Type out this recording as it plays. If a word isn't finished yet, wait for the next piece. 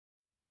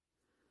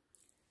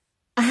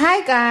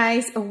Hi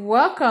guys,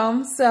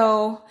 welcome.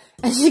 So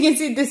as you can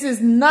see, this is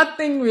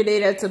nothing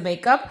related to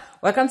makeup.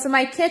 Welcome to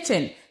my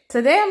kitchen.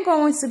 Today I'm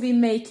going to be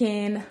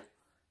making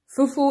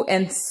fufu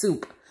and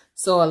soup.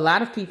 So a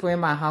lot of people in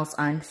my house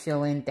aren't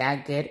feeling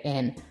that good,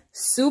 and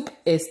soup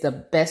is the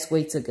best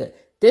way to go.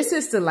 This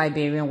is the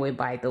Liberian way,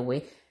 by the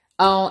way.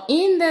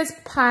 In this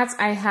pot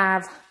I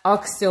have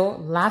oxtail,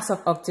 lots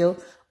of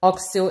oxtail.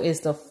 Oxtail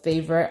is the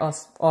favorite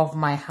of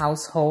my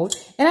household,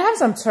 and I have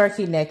some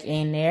turkey neck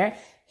in there.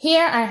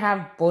 Here I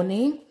have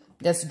boni,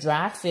 that's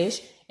dry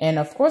fish, and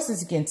of course,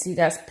 as you can see,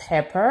 that's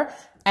pepper.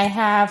 I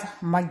have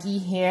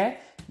Maggi here,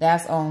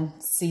 that's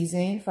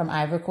seasoning from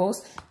Ivory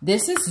Coast.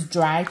 This is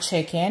dry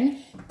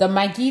chicken. The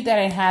Maggi that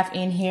I have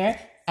in here,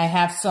 I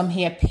have some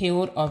here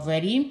peeled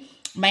already.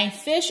 My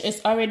fish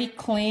is already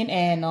clean,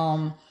 and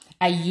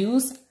I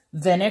use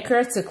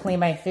vinegar to clean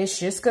my fish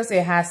just because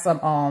it has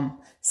some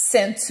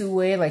scent to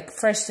it, like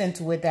fresh scent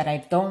to it that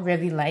I don't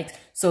really like.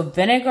 So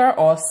vinegar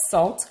or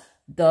salt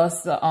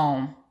does the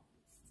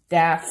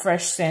that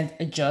fresh scent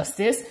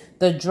justice.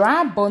 The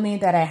dry boni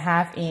that I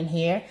have in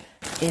here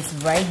is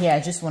right here. I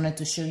just wanted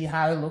to show you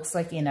how it looks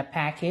like in a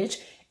package.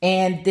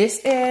 And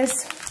this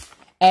is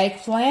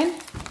eggplant.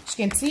 As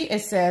you can see,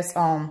 it says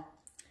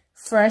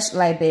fresh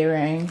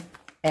Liberian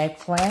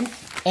eggplant.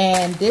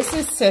 And this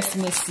is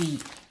sesame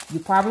seed.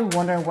 You're probably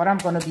wondering what I'm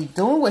going to be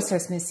doing with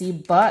sesame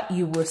seed, but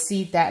you will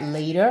see that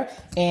later.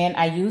 And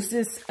I use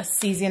this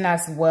season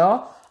as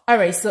well. All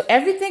right, so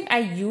everything I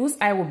use,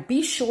 I will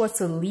be sure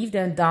to leave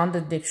them down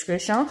the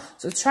description.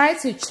 So try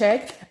to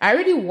check. I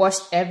already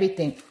washed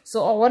everything.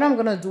 So what I'm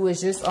going to do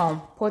is just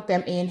put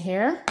them in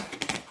here.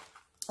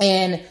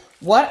 And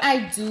what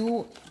I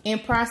do in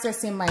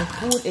processing my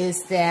food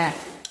is that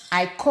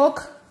I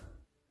cook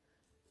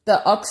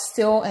the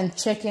oxtail and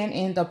chicken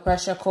in the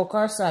pressure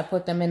cooker. So I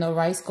put them in a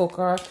rice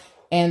cooker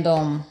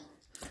and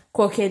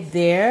cook it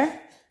there.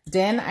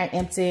 Then I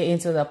empty it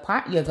into the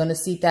pot. You're going to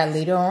see that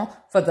later on.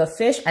 For the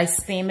fish, I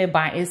steam it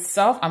by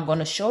itself. I'm going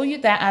to show you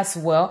that as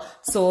well.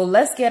 So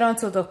let's get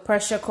onto the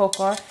pressure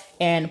cooker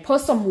and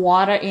put some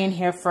water in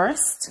here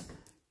first.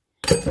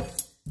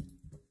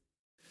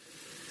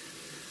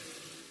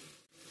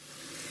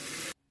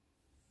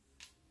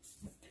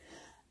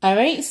 All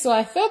right, so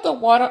I filled the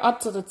water up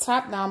to the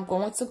top. Now I'm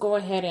going to go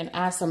ahead and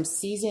add some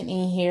season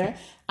in here.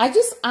 I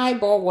just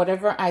eyeball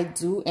whatever I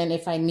do, and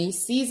if I need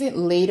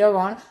season later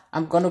on,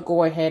 I'm going to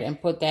go ahead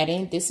and put that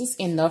in. This is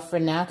enough for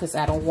now because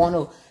I don't want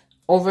to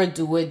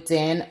overdo it,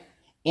 then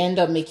end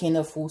up making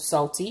the food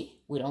salty.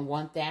 We don't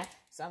want that.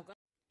 So I'm going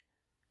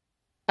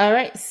to... All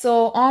right,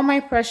 so on my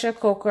pressure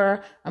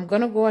cooker, I'm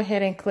going to go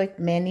ahead and click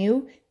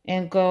menu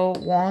and go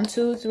 1,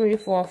 2, 3,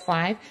 4,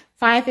 5.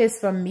 5 is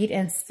for meat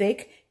and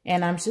steak.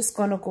 And I'm just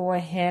going to go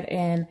ahead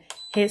and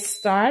hit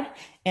start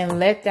and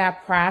let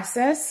that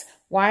process.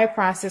 While I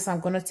process,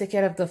 I'm going to take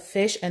care of the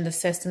fish and the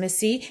sesame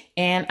seed.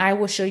 And I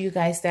will show you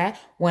guys that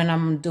when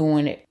I'm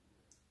doing it.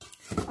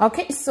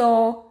 Okay,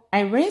 so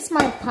I rinsed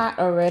my pot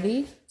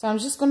already. So I'm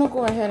just going to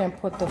go ahead and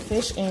put the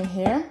fish in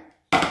here.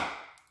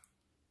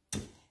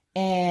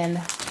 And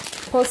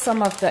put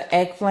some of the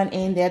eggplant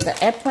in there.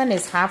 The eggplant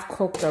is half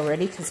cooked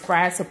already because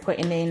prior to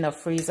putting it in the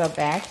freezer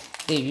bag,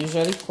 they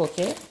usually cook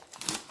it.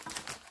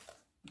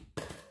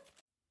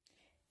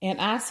 And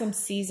add some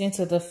season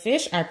to the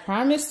fish. I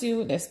promise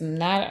you, there's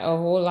not a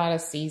whole lot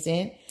of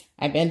season.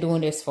 I've been doing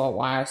this for a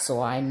while,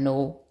 so I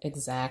know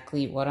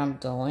exactly what I'm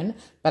doing.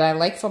 But I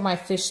like for my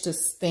fish to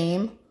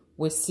steam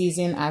with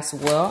season as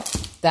well.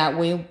 That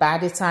way, by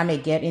the time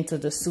it get into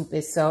the soup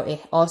itself, it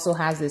also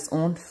has its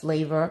own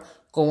flavor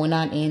going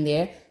on in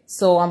there.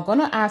 So I'm going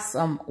to add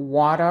some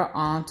water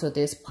onto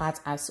this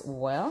pot as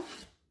well.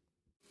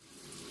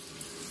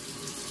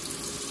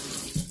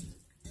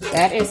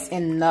 That is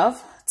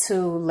enough to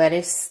let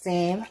it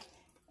steam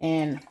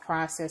and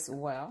process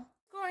well.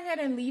 Go ahead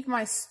and leave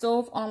my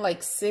stove on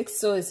like 6,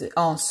 so it's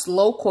on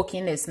slow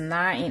cooking. It's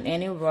not in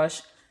any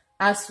rush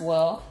as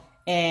well.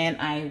 And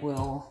I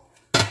will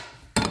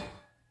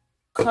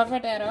cover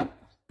that up.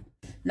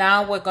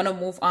 Now we're gonna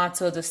move on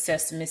to the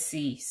sesame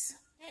seeds.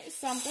 Okay,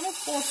 so I'm gonna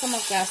pour some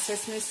of that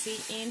sesame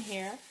seed in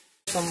here.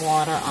 Some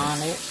water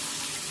on it.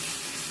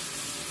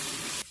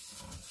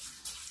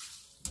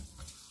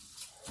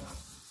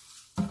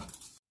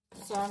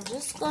 So I'm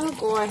just going to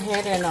go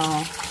ahead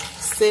and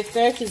sift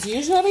there because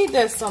usually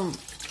there's some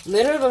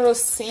little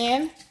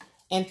sand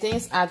and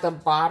things at the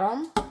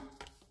bottom.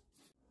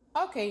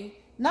 Okay,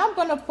 now I'm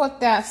going to put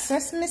that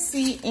sesame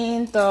seed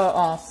in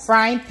the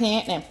frying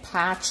pan and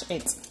patch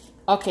it.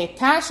 Okay,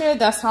 patch it,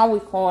 that's how we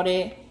call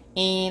it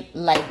in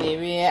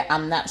Liberia.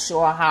 I'm not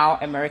sure how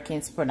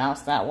Americans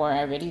pronounce that word.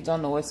 I really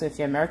don't know it. So if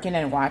you're American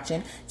and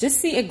watching, just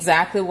see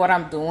exactly what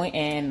I'm doing,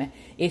 and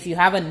if you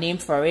have a name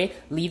for it,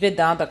 leave it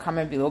down in the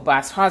comment below. But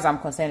as far as I'm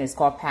concerned, it's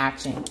called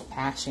patching.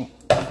 Patching.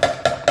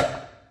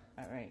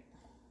 All right.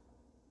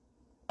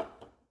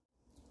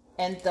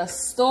 And the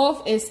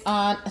stove is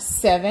on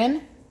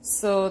 7,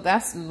 so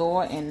that's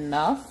low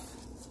enough.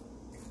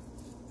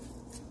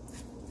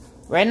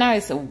 Right now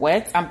it's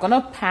wet. I'm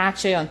gonna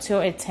patch it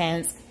until it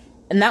turns,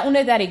 not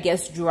only that it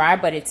gets dry,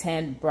 but it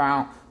turns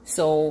brown.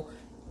 So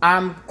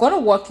I'm gonna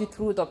walk you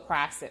through the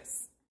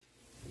process.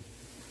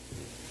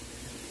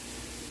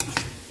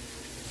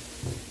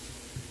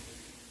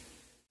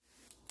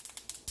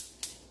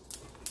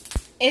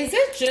 Is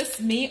it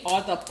just me,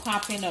 or the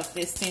popping of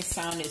this thing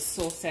sound is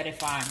so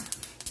satisfying?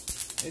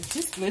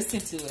 Just listen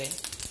to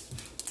it.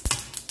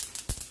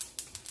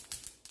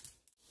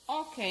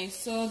 Okay,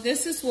 so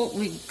this is what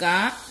we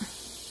got.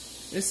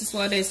 This is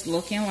what it's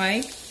looking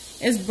like.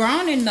 It's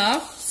brown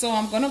enough, so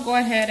I'm gonna go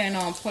ahead and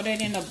put it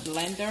in a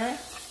blender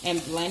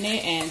and blend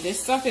it. And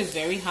this stuff is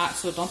very hot,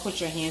 so don't put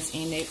your hands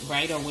in it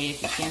right away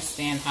if you can't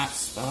stand hot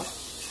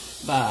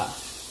stuff. But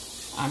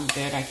I'm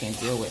good, I can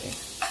deal with it.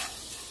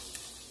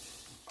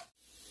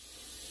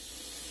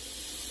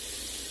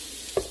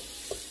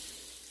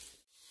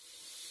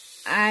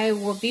 I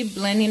will be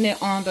blending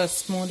it on the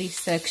smoothie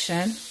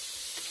section.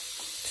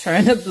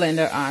 Turn the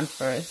blender on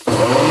first.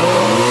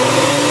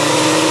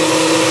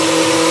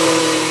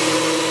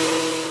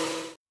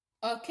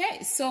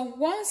 Okay, so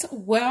once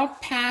well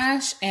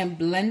pashed and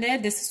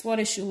blended, this is what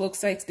it should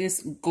look like,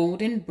 this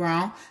golden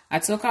brown. I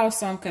took out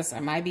some because I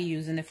might be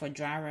using it for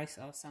dry rice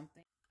or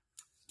something.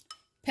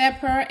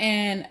 Pepper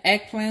and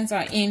eggplants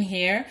are in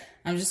here.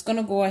 I'm just going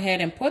to go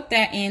ahead and put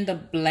that in the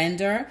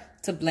blender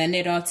to blend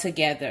it all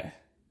together.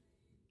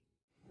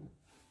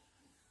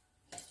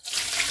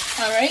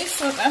 Alright,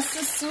 so that's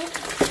the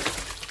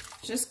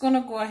soup. Just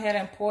gonna go ahead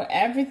and pour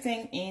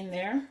everything in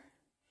there.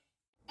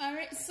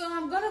 Alright, so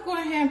I'm gonna go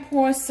ahead and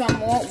pour some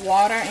more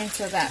water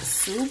into that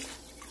soup.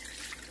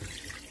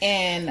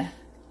 And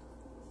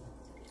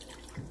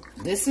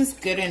this is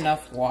good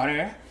enough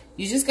water.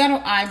 You just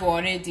gotta eyeball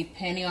it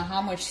depending on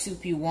how much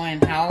soup you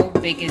want and how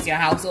big is your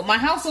household. My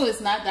household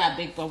is not that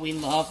big, but we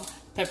love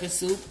pepper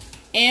soup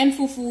and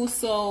fufu,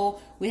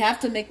 so we have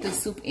to make the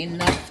soup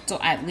enough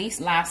to at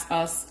least last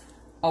us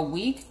a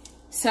week.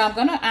 So I'm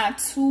gonna add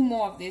 2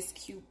 more of this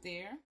cube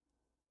there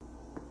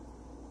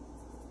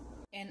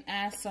and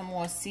add some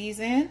more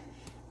season.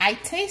 I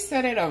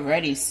tasted it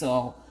already,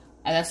 so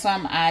that's why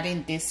I'm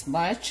adding this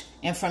much.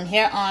 And from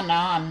here on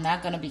now, I'm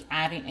not gonna be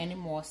adding any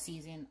more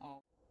season.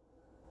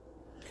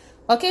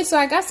 Okay, so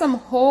I got some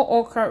whole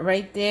okra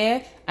right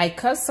there. I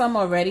cut some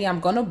already. I'm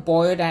gonna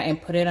boil that and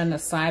put it on the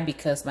side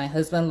because my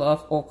husband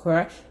loves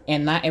okra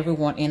and not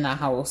everyone in the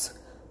house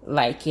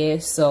like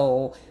it,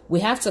 so we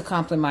have to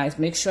compromise,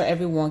 make sure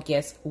everyone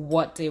gets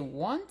what they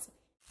want.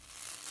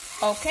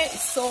 Okay,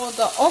 so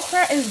the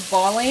okra is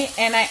boiling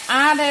and I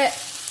added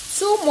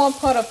 2 more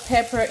pot of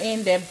pepper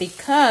in there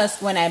because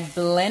when I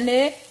blend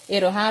it,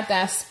 it'll have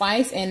that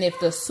spice, and if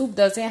the soup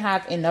doesn't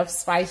have enough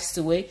spice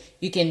to it,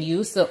 you can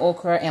use the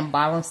okra and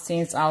balance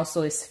things out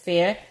so it's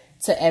fair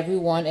to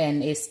everyone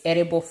and it's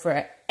edible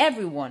for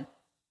everyone.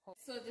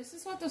 So this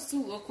is what the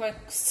soup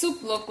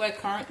look like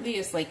currently.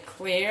 It's like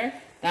clear.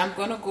 Now I'm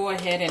gonna go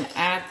ahead and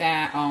add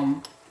that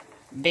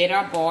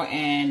beta ball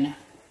and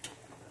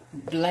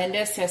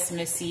blended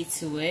sesame seed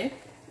to it.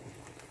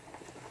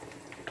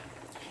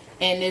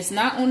 And it's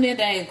not only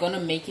that it's gonna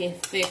make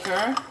it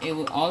thicker, it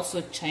will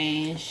also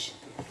change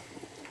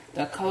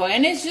the color.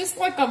 And it's just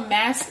like a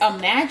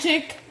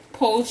magic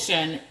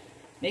potion.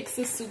 Makes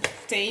the soup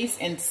taste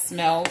and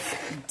smell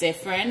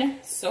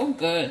different. So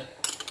good.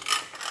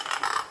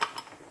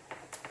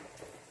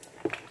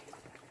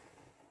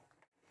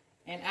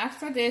 And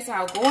after this,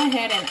 I'll go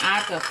ahead and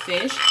add the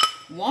fish.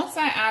 Once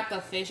I add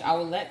the fish, I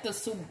will let the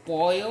soup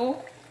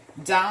boil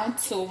down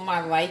to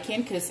my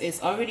liking because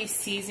it's already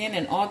seasoned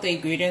and all the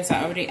ingredients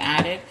are already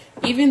added.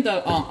 Even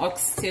the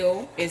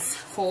oxtail is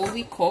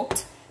fully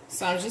cooked.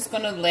 So I'm just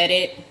going to let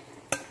it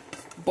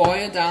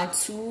boil down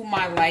to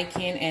my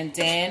liking, and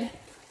then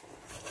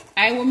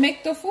I will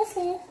make the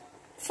fufu.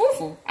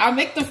 I'll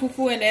make the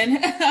fufu and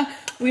then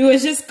we will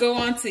just go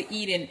on to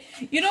eating.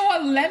 You know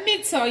what? Let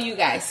me tell you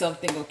guys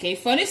something, okay?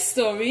 Funny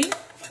story.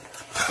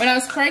 When I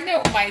was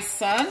pregnant with my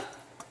son,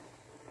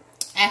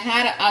 I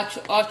had an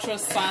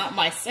ultrasound,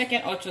 my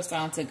second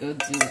ultrasound to go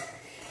do.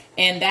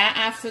 And that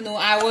afternoon,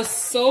 I was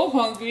so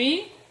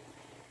hungry.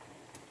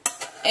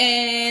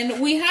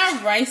 And we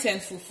had rice and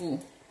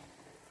fufu.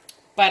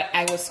 But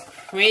I was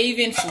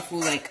craving fufu,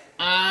 like,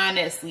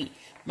 honestly.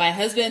 My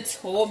husband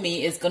told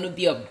me it's going to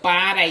be a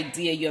bad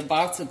idea. You're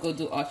about to go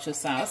do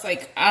ultrasound. I was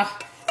like,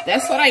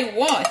 that's what I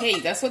want. Hey,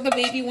 that's what the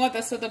baby wants.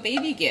 That's what the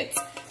baby gets.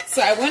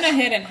 So I went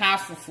ahead and had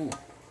fufu.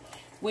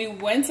 We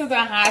went to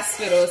the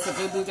hospital to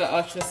go do the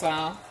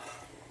ultrasound.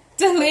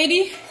 The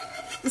lady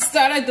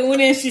started doing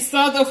it. She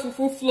saw the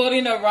fufu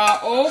floating around.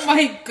 Oh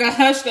my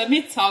gosh, let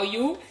me tell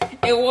you.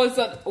 It was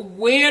a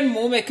weird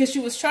moment because she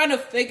was trying to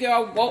figure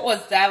out what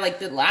was that. Like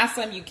the last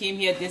time you came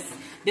here,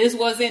 this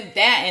wasn't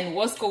that, and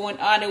what's going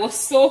on. It was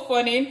so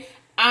funny.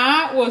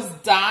 I was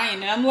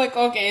dying. And I'm like,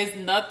 okay, it's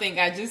nothing.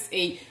 I just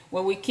ate.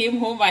 When we came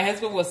home, my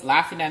husband was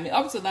laughing at me.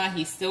 Up to now,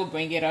 he still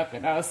bring it up.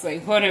 And I was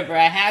like, whatever.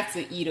 I had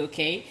to eat,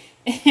 okay?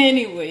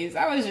 Anyways,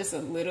 that was just a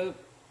little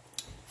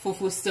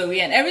fufu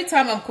story. And every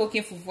time I'm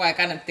cooking fufu, I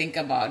kind of think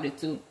about it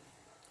too.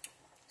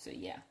 So,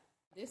 yeah.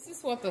 This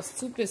is what the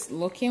soup is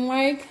looking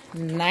like.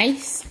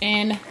 Nice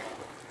and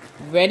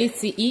ready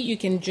to eat. You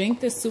can drink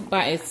the soup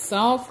by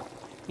itself.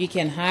 You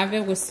can have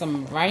it with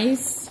some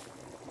rice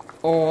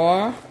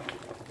or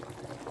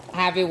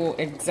have it with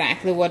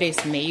exactly what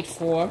it's made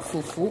for,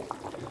 fufu.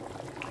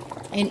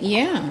 And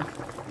yeah.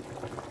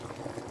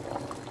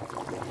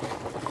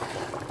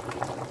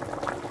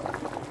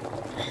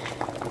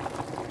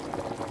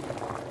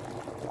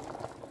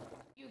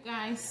 You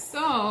guys,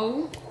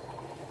 so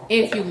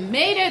if you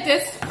made it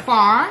this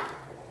far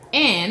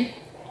and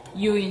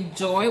you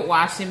enjoy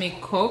watching me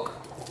cook,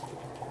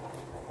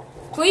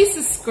 please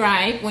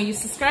subscribe. When you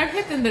subscribe,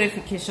 hit the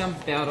notification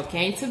bell,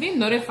 okay, to be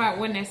notified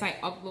when next I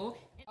upload.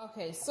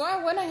 Okay, so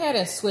I went ahead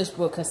and switched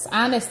because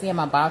honestly I'm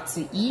about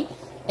to eat,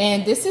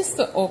 and this is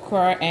the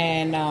okra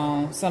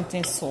and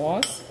something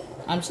sauce.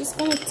 I'm just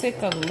gonna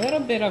take a little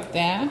bit of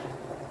that,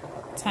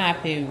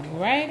 tap it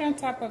right on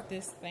top of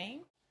this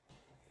thing.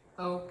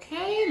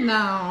 Okay,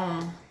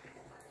 now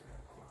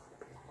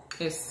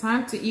it's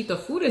time to eat. The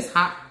food is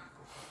hot.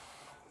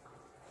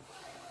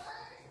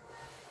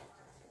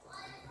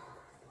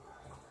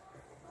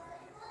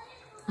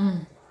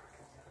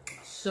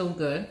 So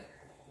good.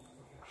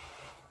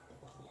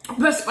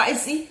 But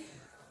spicy.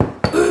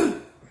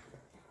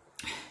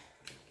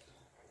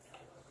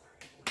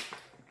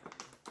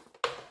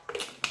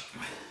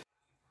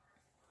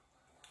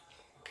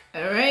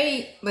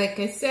 Alright, like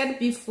I said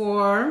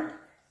before,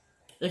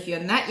 if you're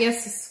not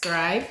yet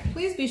subscribed,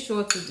 please be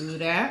sure to do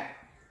that.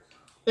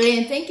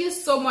 And thank you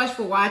so much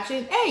for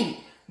watching. Hey,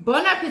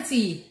 bon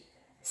appetit.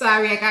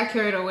 Sorry, I got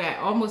carried away. I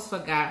almost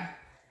forgot.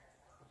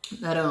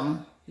 But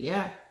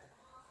yeah.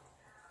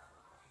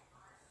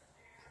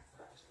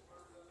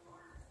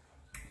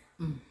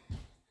 Mm.